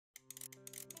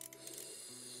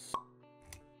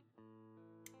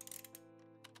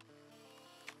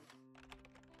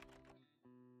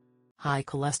High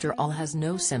cholesterol has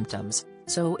no symptoms,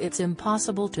 so it's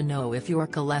impossible to know if your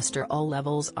cholesterol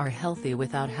levels are healthy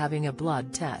without having a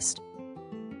blood test.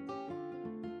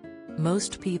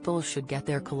 Most people should get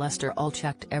their cholesterol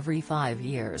checked every 5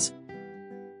 years.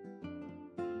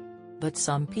 But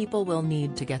some people will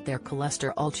need to get their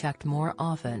cholesterol checked more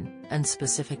often, and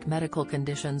specific medical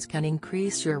conditions can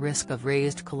increase your risk of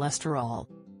raised cholesterol.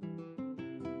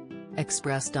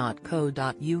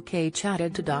 Express.co.uk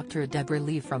chatted to Dr. Deborah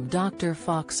Lee from Dr.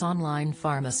 Fox Online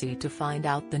Pharmacy to find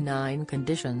out the 9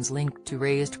 conditions linked to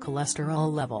raised cholesterol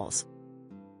levels.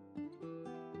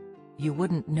 You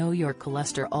wouldn't know your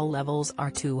cholesterol levels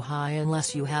are too high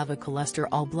unless you have a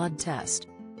cholesterol blood test.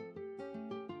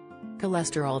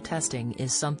 Cholesterol testing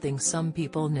is something some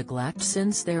people neglect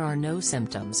since there are no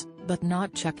symptoms, but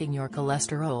not checking your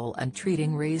cholesterol and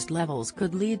treating raised levels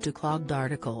could lead to clogged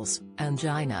arterioles,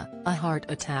 angina, a heart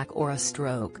attack or a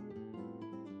stroke.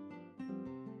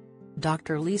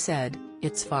 Dr. Lee said,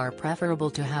 "It's far preferable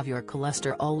to have your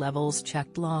cholesterol levels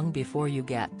checked long before you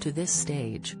get to this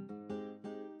stage.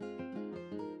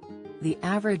 The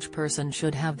average person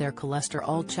should have their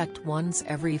cholesterol checked once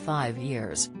every 5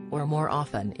 years, or more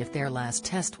often if their last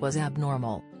test was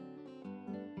abnormal."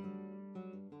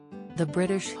 The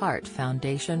British Heart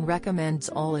Foundation recommends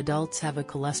all adults have a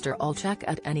cholesterol check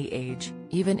at any age,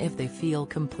 even if they feel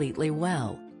completely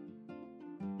well.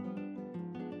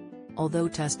 Although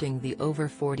testing the over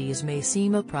 40s may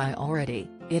seem a priority,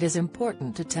 it is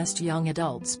important to test young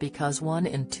adults because 1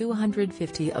 in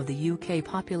 250 of the UK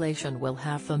population will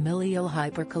have familial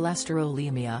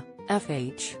hypercholesterolemia,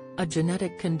 FH, a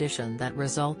genetic condition that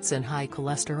results in high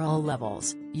cholesterol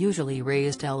levels, usually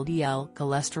raised LDL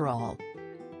cholesterol.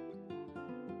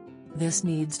 This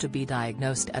needs to be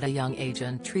diagnosed at a young age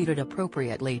and treated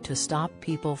appropriately to stop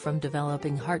people from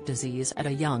developing heart disease at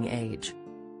a young age.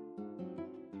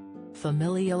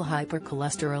 Familial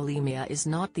hypercholesterolemia is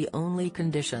not the only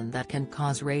condition that can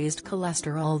cause raised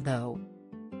cholesterol though.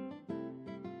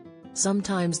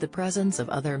 Sometimes the presence of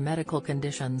other medical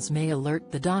conditions may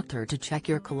alert the doctor to check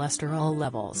your cholesterol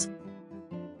levels.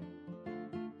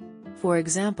 For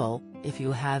example, if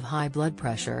you have high blood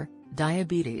pressure,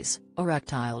 diabetes,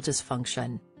 erectile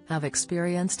dysfunction, have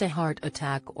experienced a heart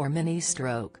attack or mini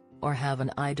stroke, or have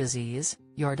an eye disease,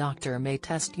 your doctor may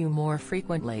test you more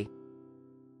frequently.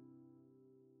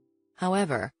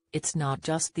 However, it's not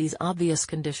just these obvious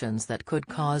conditions that could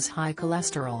cause high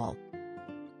cholesterol.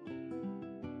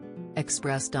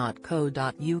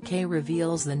 Express.co.uk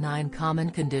reveals the 9 common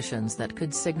conditions that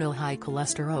could signal high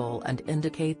cholesterol and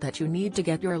indicate that you need to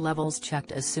get your levels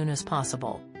checked as soon as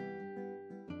possible.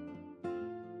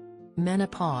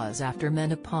 Menopause. After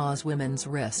menopause, women's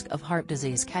risk of heart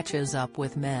disease catches up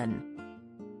with men.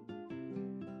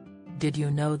 Did you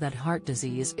know that heart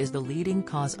disease is the leading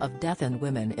cause of death in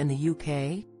women in the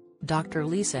UK? Dr.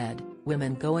 Lee said,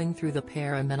 women going through the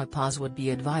perimenopause would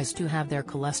be advised to have their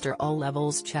cholesterol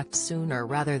levels checked sooner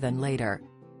rather than later.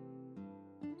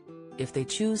 If they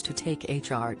choose to take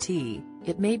HRT,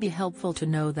 it may be helpful to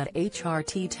know that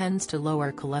HRT tends to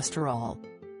lower cholesterol.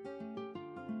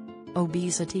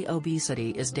 Obesity.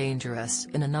 Obesity is dangerous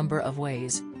in a number of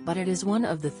ways, but it is one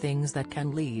of the things that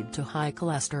can lead to high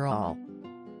cholesterol.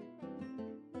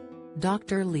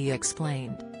 Dr. Lee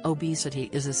explained, obesity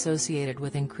is associated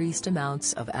with increased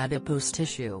amounts of adipose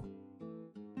tissue.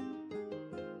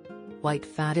 White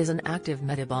fat is an active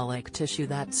metabolic tissue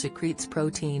that secretes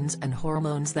proteins and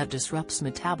hormones that disrupts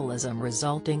metabolism,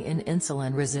 resulting in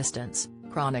insulin resistance,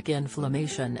 chronic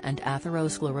inflammation and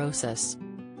atherosclerosis.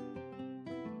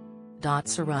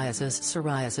 Psoriasis.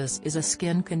 Psoriasis is a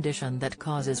skin condition that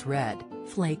causes red,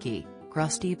 flaky,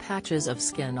 crusty patches of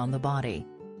skin on the body.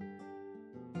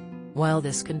 While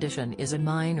this condition is a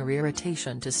minor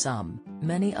irritation to some,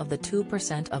 many of the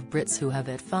 2% of Brits who have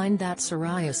it find that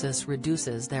psoriasis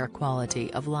reduces their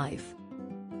quality of life.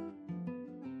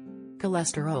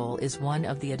 Cholesterol is one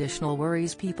of the additional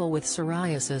worries people with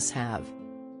psoriasis have.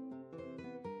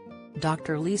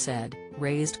 Dr. Lee said,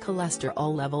 raised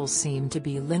cholesterol levels seem to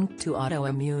be linked to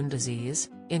autoimmune disease,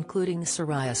 including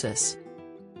psoriasis.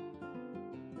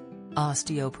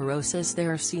 Osteoporosis.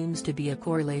 There seems to be a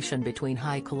correlation between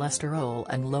high cholesterol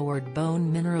and lowered bone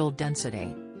mineral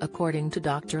density, according to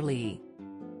Dr. Lee.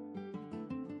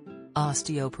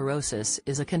 Osteoporosis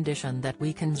is a condition that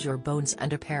weakens your bones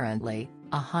and apparently,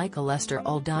 a high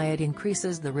cholesterol diet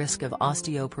increases the risk of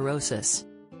osteoporosis.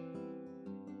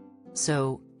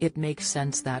 So, it makes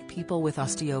sense that people with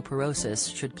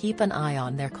osteoporosis should keep an eye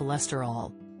on their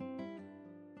cholesterol.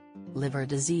 Liver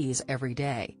disease. Every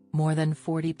day, more than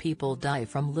 40 people die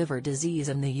from liver disease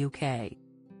in the UK.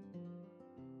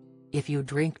 If you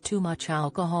drink too much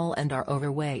alcohol and are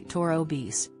overweight or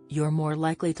obese, you're more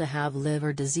likely to have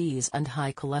liver disease and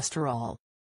high cholesterol.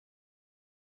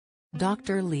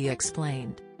 Dr. Lee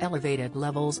explained, elevated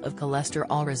levels of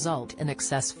cholesterol result in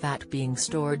excess fat being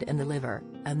stored in the liver,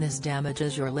 and this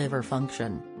damages your liver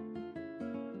function.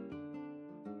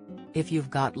 If you've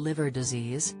got liver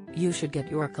disease, you should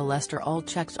get your cholesterol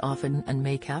checked often and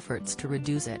make efforts to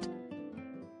reduce it.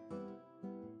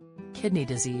 Kidney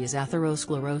disease.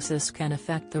 Atherosclerosis can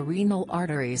affect the renal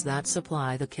arteries that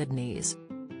supply the kidneys.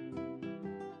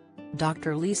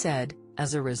 Dr. Lee said,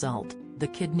 as a result, the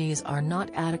kidneys are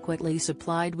not adequately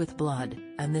supplied with blood,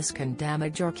 and this can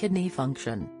damage your kidney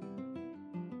function.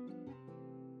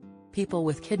 People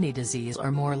with kidney disease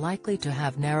are more likely to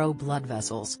have narrow blood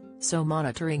vessels, so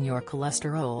monitoring your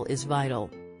cholesterol is vital.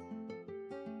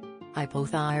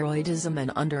 Hypothyroidism. An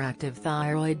underactive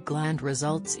thyroid gland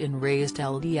results in raised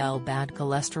LDL bad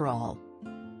cholesterol.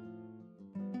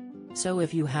 So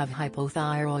if you have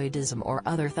hypothyroidism or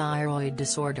other thyroid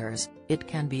disorders, it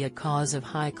can be a cause of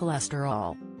high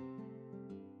cholesterol.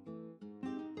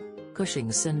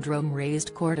 Cushing's syndrome.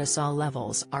 Raised cortisol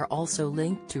levels are also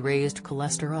linked to raised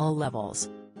cholesterol levels.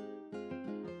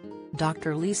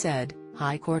 Dr. Lee said,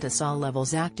 high cortisol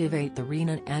levels activate the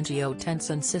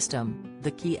renin-angiotensin system,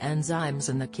 the key enzymes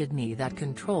in the kidney that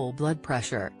control blood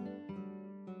pressure.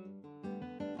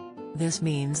 This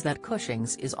means that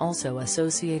Cushing's is also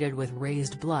associated with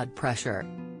raised blood pressure.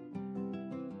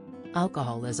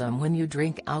 Alcoholism. When you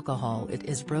drink alcohol, it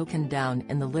is broken down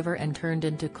in the liver and turned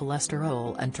into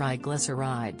cholesterol and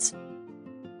triglycerides.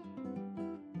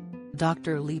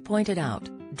 Dr. Lee pointed out,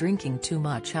 drinking too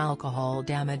much alcohol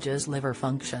damages liver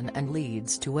function and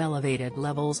leads to elevated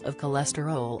levels of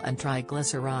cholesterol and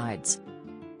triglycerides.